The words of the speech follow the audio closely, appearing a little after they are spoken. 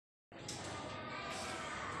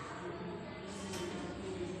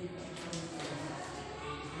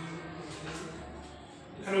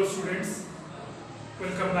students,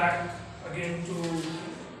 welcome back again to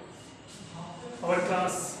our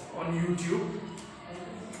class on YouTube.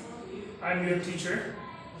 I am your teacher,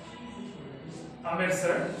 Amir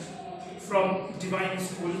sir, from Divine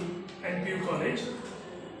School and PU College.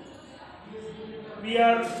 We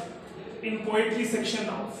are in poetry section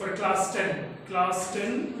now for class 10. Class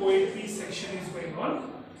 10 poetry section is going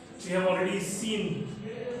on. We have already seen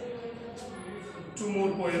two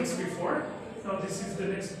more poems before. Now this is the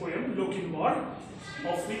next poem, Lochinvar,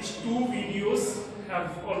 of which two videos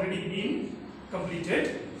have already been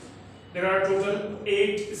completed. There are total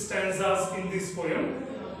 8 stanzas in this poem.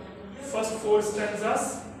 First 4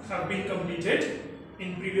 stanzas have been completed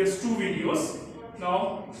in previous 2 videos.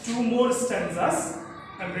 Now 2 more stanzas.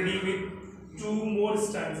 I am ready with 2 more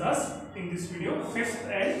stanzas in this video, 5th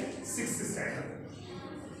and 6th stanza.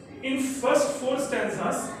 In first 4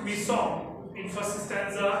 stanzas we saw, in first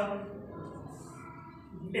stanza,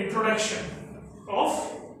 introduction of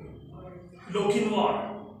Lochinvar.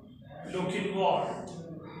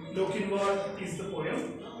 Lochinvar is the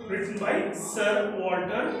poem written by Sir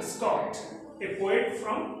Walter Scott, a poet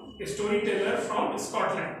a storyteller from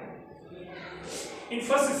Scotland. In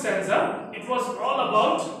first stanza, it was all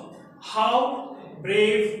about how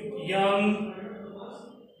brave, young,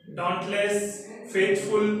 dauntless,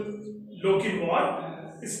 faithful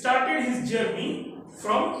Lochinvar started his journey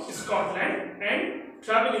from Scotland and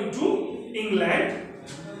traveling to England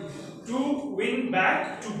to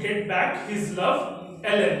get back his love,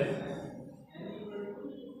 Ellen.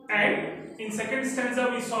 And in second stanza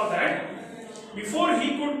we saw that before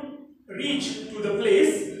he could reach to the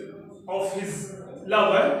place of his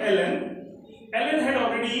lover, Ellen had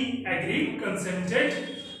already consented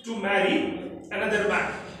to marry another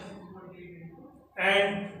man.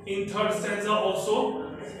 And in third stanza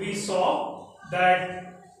also we saw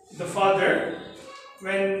that the father,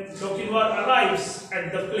 when Lochinvar arrives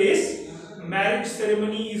at the place, marriage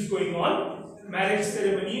ceremony is going on. Marriage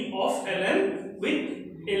ceremony of Ellen with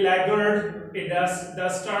a laggard, a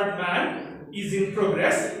dastard man is in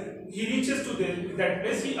progress. He reaches to that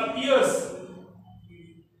place. He appears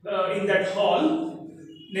in that hall,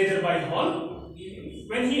 Netherby Hall.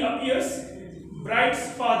 When he appears,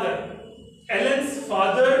 bride's father, Ellen's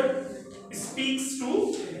father, speaks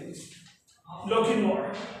to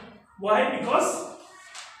Lochinvar. Why? Because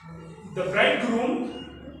the bridegroom,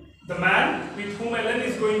 the man with whom Ellen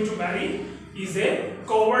is going to marry, is a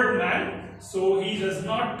coward man. So he does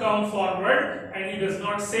not come forward and he does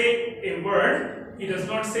not say a word. He does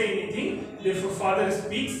not say anything. Therefore, father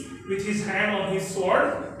speaks with his hand on his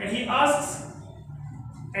sword, and he asks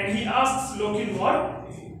Lochinvar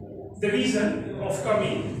the reason of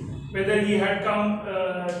coming, whether he had come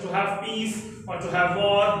to have peace or to have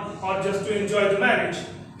war or just to enjoy the marriage.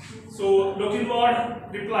 So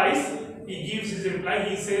Lochinvar replies, he gives his reply,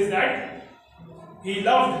 he says that he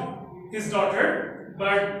loved his daughter,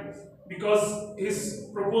 but because his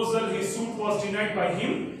proposal, his suit was denied by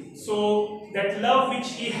him, so that love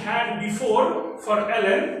which he had before for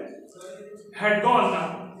Ellen had gone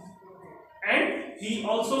now. And he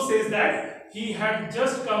also says that he had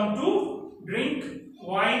just come to drink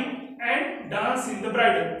wine and dance in the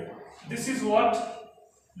bridal. This is what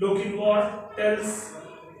Lochinvar tells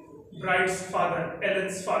bride's father,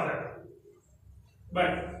 Ellen's father.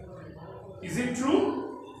 But is it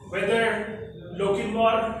true whether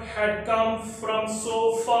Lochinvar had come from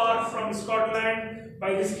so far from Scotland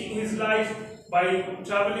by risking his life, by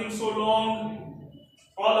traveling so long,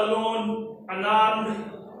 all alone,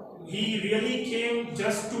 unarmed? He really came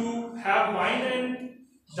just to have wine and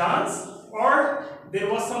dance, or there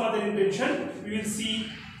was some other intention? We will see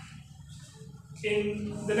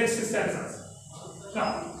in the next stanzas.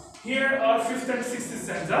 Now, here are 5th and 6th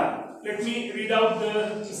stanza. Let me read out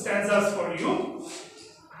the stanzas for you.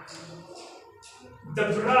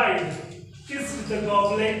 The bride kissed the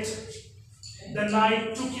goblet, the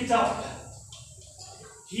knight took it up.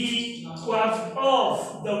 He quaffed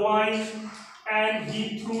off the wine and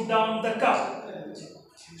he threw down the cup.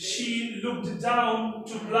 She looked down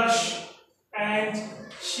to blush and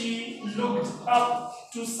she looked up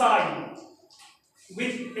to sigh.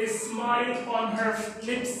 With a smile on her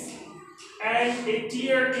lips and a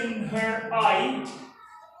tear in her eye,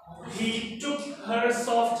 he took her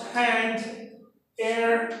soft hand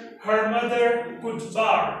ere her mother could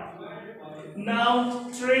bar. Now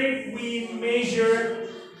trade we measure,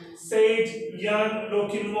 said young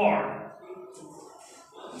Lochinvar.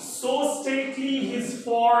 So stately his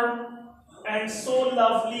form and so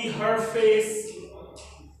lovely her face,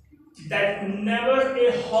 that never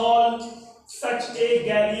a hall such a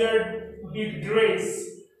galliard did grace.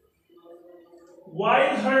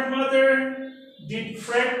 While her mother did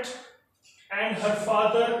fret and her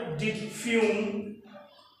father did fume,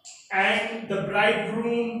 and the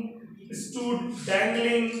bridegroom stood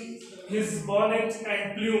dangling his bonnet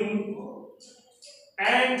and plume,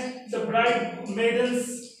 and the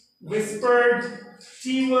bridemaidens whispered,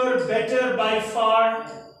 "She were better by far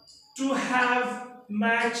to have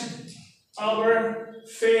matched our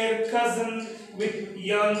fair cousin with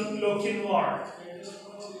young Lochinvar."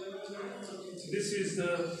 This is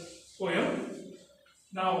the poem.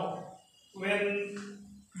 Now, when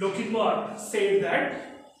Lochinvar said that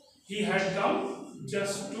he had come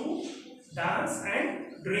just to dance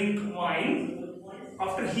and drink wine,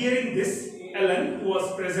 after hearing this, Ellen, who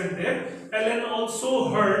was present there, Ellen also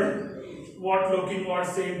heard what Lochinvar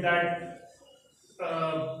said, that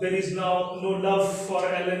there is now no love for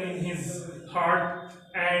Ellen in his heart,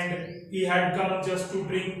 and he had come just to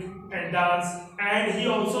drink and dance. And he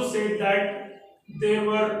also said that there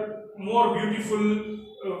were more beautiful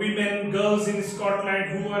women, girls in Scotland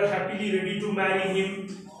who were happily ready to marry him.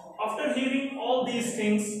 After hearing all these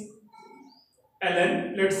things,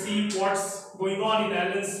 Ellen, let's see what's going on in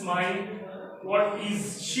Ellen's mind. What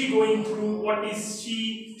is she going through?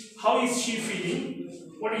 How is she feeling?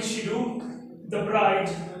 What did she do? The bride,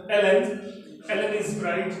 Ellen is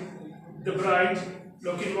bride. The bride,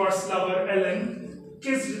 Lochinvar's lover, Ellen,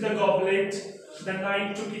 kissed the goblet. The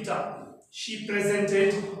knight took it up. She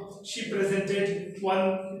presented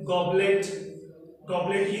one goblet.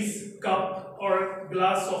 Goblet is cup or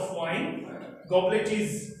glass of wine. Goblet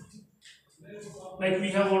is, like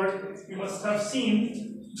you must have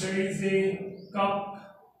seen, there is a cup,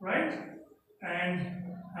 right? And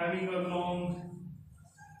having a long,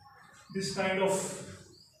 this kind of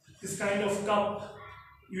cup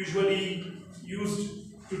usually used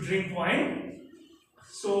to drink wine.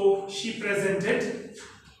 So she presented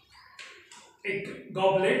a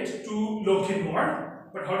goblet to Lochinvar.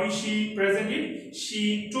 But how did she present it?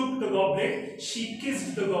 She took the goblet, she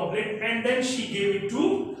kissed the goblet, and then she gave it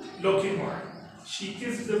to Lochinvar. She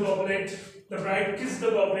kissed the goblet, the bride kissed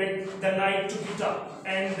the goblet, the knight took it up.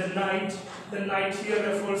 And the knight here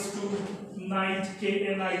refers to knight,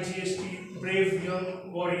 K-N-I-G-H-T, brave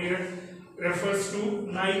young warrior, refers to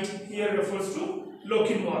knight, here refers to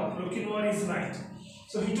Lochinvar. Lochinvar is knight.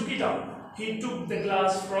 So he took it up. He took the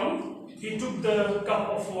cup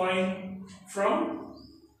of wine from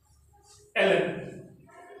Ellen.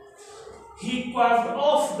 He quaffed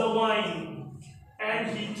off the wine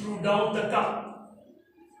and he threw down the cup.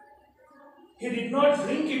 He did not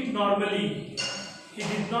drink it normally. He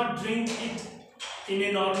did not drink it in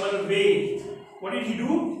a normal way. What did he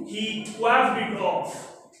do? He quaffed it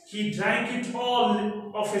off. He drank it all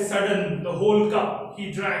of a sudden, the whole cup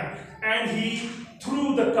he drank, and he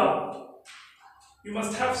threw the cup. You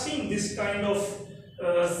must have seen this kind of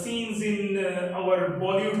scenes in our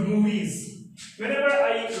Bollywood movies. Whenever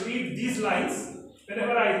I read these lines,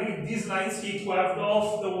 he quaffed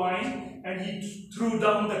off the wine and he threw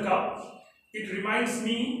down the cup. It reminds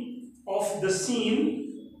me of the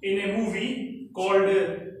scene in a movie called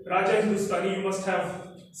Raja Hindustani. You must have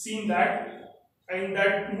seen that. In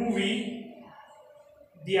that movie,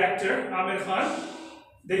 the actor Amir Khan,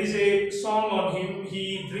 there is a song on him.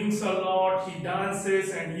 He drinks a lot, he dances,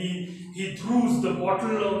 and he throws the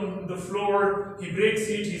bottle on the floor, he breaks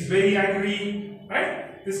it, he's very angry,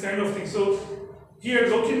 right? This kind of thing. So here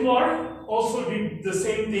Lochinvar also did the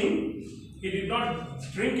same thing. He did not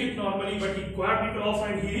drink it normally, but he grabbed it off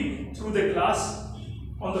and he threw the glass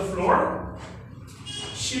on the floor.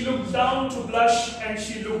 She looked down to blush and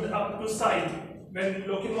she looked up to sigh. When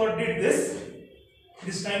Lochinvar did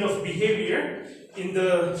this kind of behavior in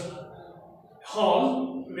the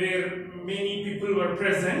hall where many people were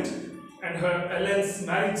present and Ellen's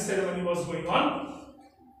marriage ceremony was going on.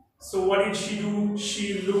 So what did she do?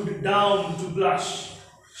 She looked down to blush.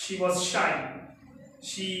 She was shy.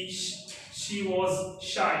 She was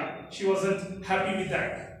shy. She wasn't happy with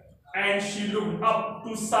that. And she looked up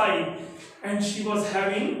to sigh, and she was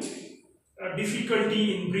having a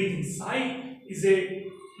difficulty in breathing. Sigh is a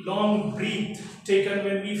long breath taken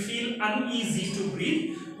when we feel uneasy to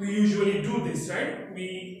breathe. We usually do this, right?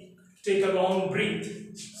 We take a long breath.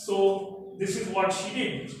 So this is what she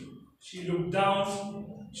did. She looked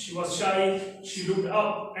down, she was shy, she looked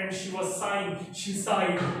up, and she was sighing. She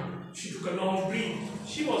sighed. She took a long breath.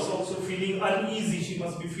 She was also feeling uneasy. She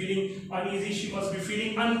must be feeling uneasy. She must be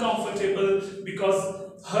feeling uncomfortable because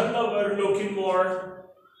her lover Lochinvar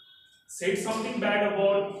said something bad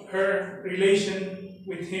about her relation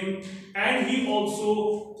with him, and he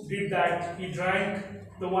also did that. He drank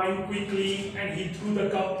the wine quickly and he threw the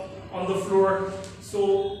cup on the floor.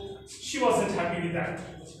 So she wasn't happy with that.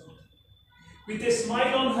 With a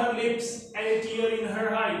smile on her lips and a tear in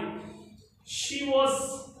her eye, she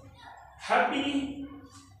was happy.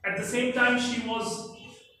 At the same time, she was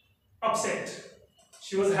upset.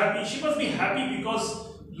 She was happy. She must be happy because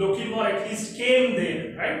Lochinvar at least came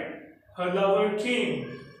there, right? Her lover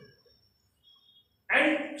came.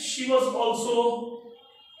 And she was also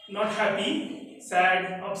not happy,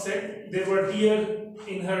 sad, upset. There were tears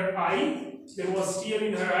in her eye. There was tear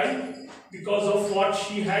in her eye because of what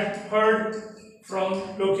she had heard from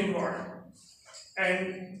Lochinvar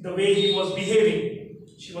and the way he was behaving.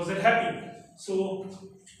 She wasn't happy. So,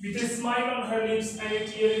 with a smile on her lips and a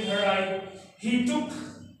tear in her eye, he took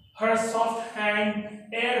her soft hand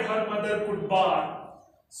ere her mother could bar.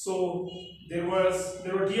 So there were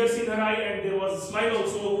tears in her eye and there was a smile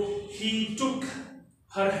also. He took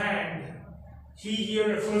her hand. He here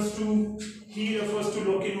refers to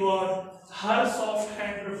Lochinvar. Her soft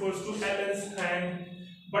hand refers to Ellen's hand.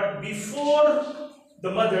 But before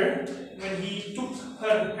the mother, when he took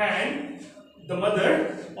her hand, the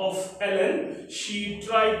mother of Ellen, she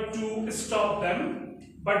tried to stop them.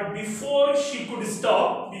 But before she could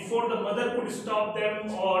stop, before the mother could stop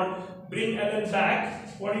them or bring Ellen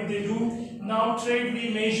back, what did they do? Now trade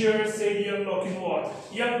we measure, said young Lochinvar.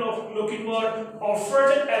 Young Lochinvar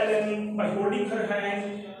offered Ellen, by holding her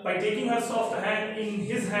hand, by taking her soft hand in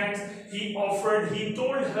his hands, he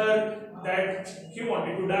told her that he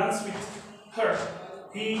wanted to dance with her.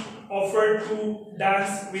 He offered to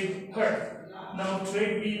dance with her. Now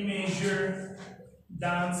trade we measure,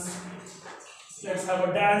 dance. Let's have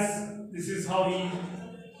a dance. This is what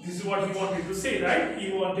he wanted to say, right?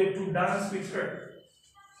 He wanted to dance with her.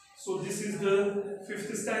 So this is the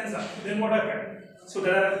 5th stanza. Then what happened? So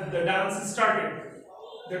the dance started.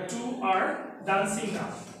 The two are dancing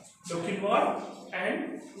now. Lochinvar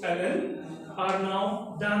and Ellen are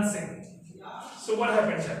now dancing. So what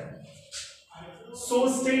happened then? So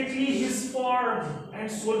stately his form and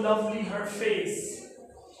so lovely her face,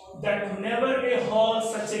 that never a hall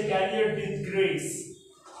such a galliard did grace.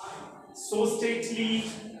 So stately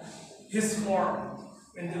his form.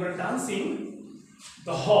 When they were dancing,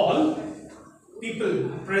 the hall, people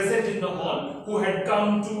present in the hall who had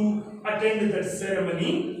come to attend the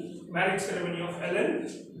ceremony, marriage ceremony of Ellen,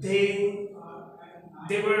 they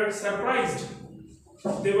were surprised.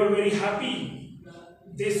 They were very happy.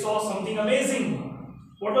 They saw something amazing.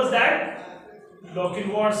 What was that?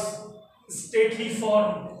 Lochinvar's stately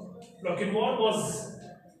form. Lochinvar was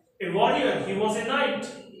a warrior. He was a knight.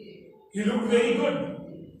 He looked very good.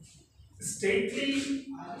 Stately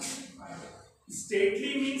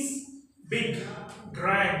means big,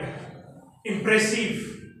 grand,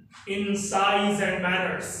 impressive in size and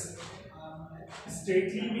manners.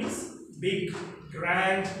 Stately means big,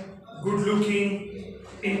 grand, good looking,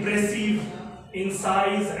 impressive in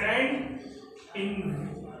size and in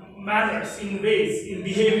manners, in ways, in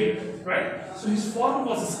behavior, right? So his form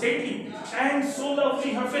was stately and so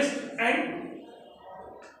lovely her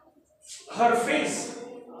face,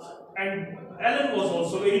 and Ellen was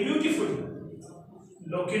also very beautiful.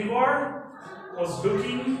 Lochinvar was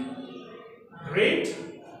looking great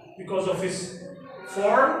because of his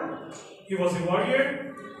form. He was a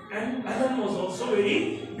warrior, and Ellen was also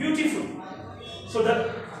very beautiful. So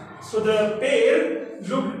the pair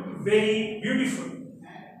looked very beautiful.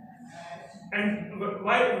 And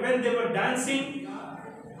when they were dancing,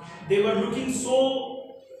 they were looking so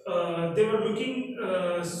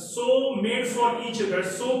made for each other.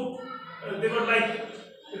 So they were like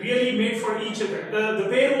really made for each other. The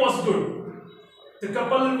pair was good. The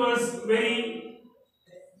couple was very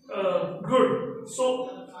good. So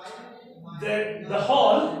the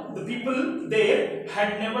hall, the people there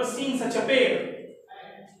had never seen such a pair.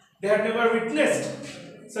 They had never witnessed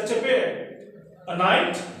such a pair. A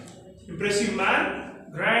knight, impressive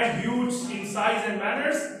man, grand, huge in size and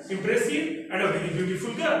manners, impressive, and a very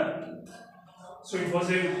beautiful girl. So it was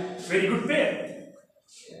a very good pair.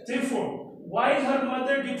 Therefore, while her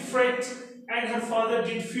mother did fret and her father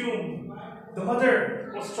did fume, the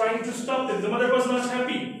mother was trying to stop them. The mother was not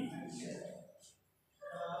happy.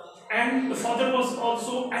 And the father was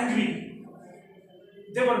also angry.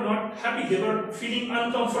 They were not happy. They were feeling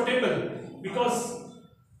uncomfortable because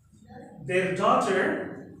their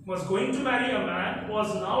daughter was going to marry a man who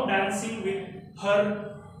was now dancing with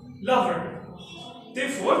her lover.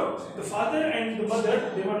 Therefore, the father and the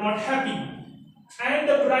mother, they were not happy. And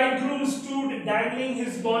the bridegroom stood dangling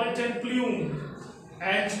his bonnet and plume.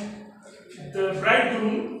 And the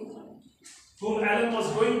bridegroom, whom Ellen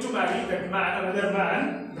was going to marry, that man, another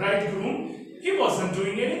man, bridegroom, he wasn't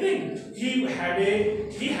doing anything. He had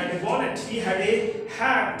a bonnet, he had a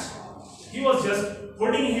hat. He was just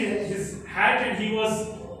holding his hat, and he was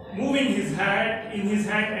moving his hat in his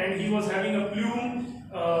hand, and he was having a plume,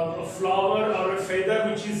 a flower or a feather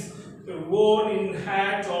which is worn in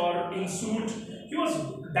hat or in suit. He was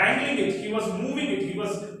dangling it, he was moving it, he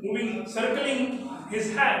was moving, circling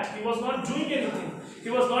his hat. He was not doing anything. He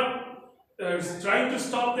was not trying to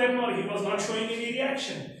stop them, or he was not showing any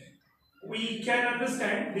reaction. We can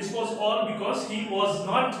understand this was all because he was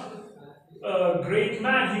not a great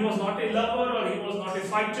man. He was not a lover, or he was not a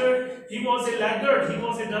fighter. He was a laggard, he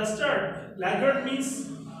was a dastard. Laggard means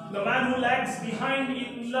the man who lags behind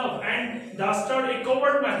in love, and dastard, a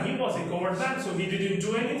coward man. He was a coward man, so he didn't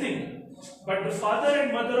do anything. But the father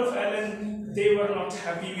and mother of Ellen, they were not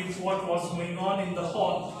happy with what was going on in the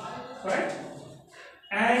hall, right?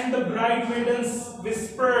 And the bride maidens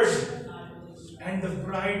whispered, and the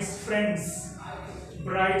bride's friends,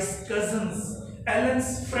 bride's cousins,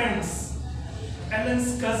 Ellen's friends,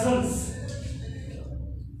 Ellen's cousins,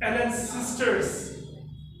 Ellen's sisters,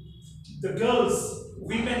 the girls,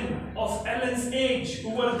 women of Ellen's age who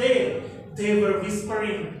were there, they were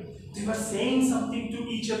whispering, they were saying something to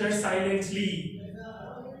each other silently.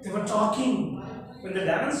 They were talking. When the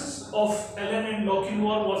dance of Ellen and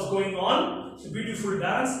Lochinvar was going on, the beautiful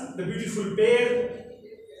dance, the beautiful pair,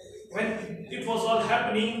 when it was all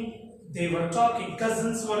happening, they were talking.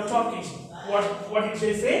 Cousins were talking. What did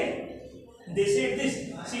they say? They said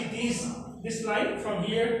this. See, this line from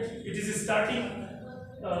here, it is starting.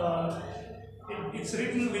 It's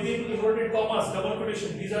written within inverted commas, double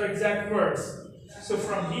quotation. These are exact words. So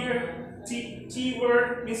from here, T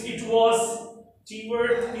word means it was. T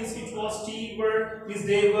word means it was. T word means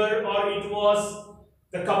they were, or it was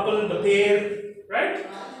the couple, the pair, right?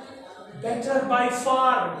 Better by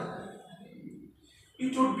far.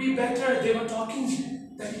 It would be better. They were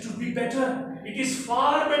talking that it would be better. It is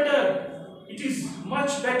far better. It is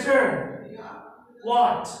much better.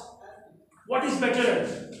 What? What is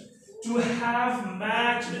better? To have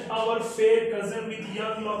matched our fair cousin with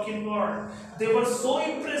young Lochinvar. They were so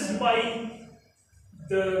impressed by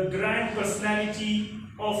the grand personality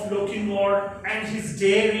of Lochinvar and his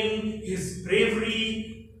daring, his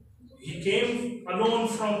bravery. He came alone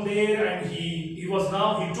from there, and he took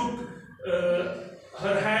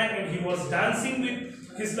her hand, and he was dancing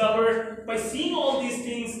with his lover. By seeing all these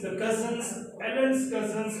things, the cousins, Ellen's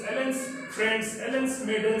friends, Ellen's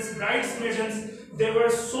maidens, bridesmaids, they were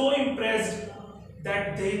so impressed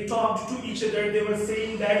that they talked to each other. They were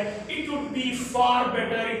saying that it would be far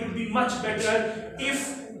better, it would be much better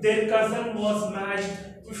if their cousin was matched,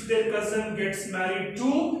 if their cousin gets married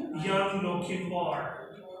to young Lochinvar.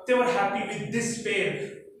 They were happy with this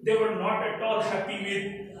pair. They were not at all happy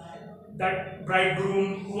with that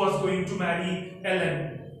bridegroom who was going to marry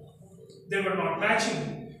Ellen. They were not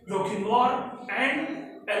matching. Lochinvar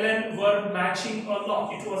and Ellen were matching a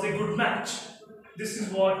lot. It was a good match. This is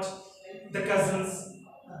what the cousins,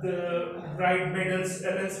 the bride maidens,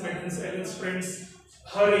 Ellen's friends,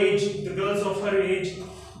 her age, the girls of her age,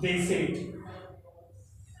 they said.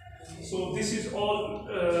 So this is all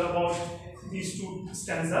about these two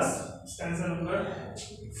stanzas. Stanza number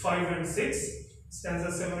 5 and 6.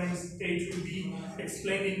 Stanza 7 and 8 will be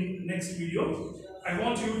explained in next video. I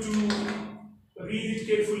want you to read it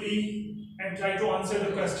carefully and try to answer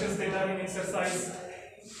the questions that are in exercise.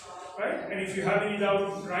 Right? And if you have any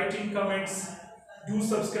doubt, write in comments. Do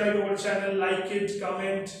subscribe our channel, like it,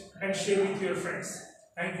 comment, and share with your friends.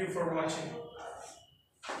 Thank you for watching.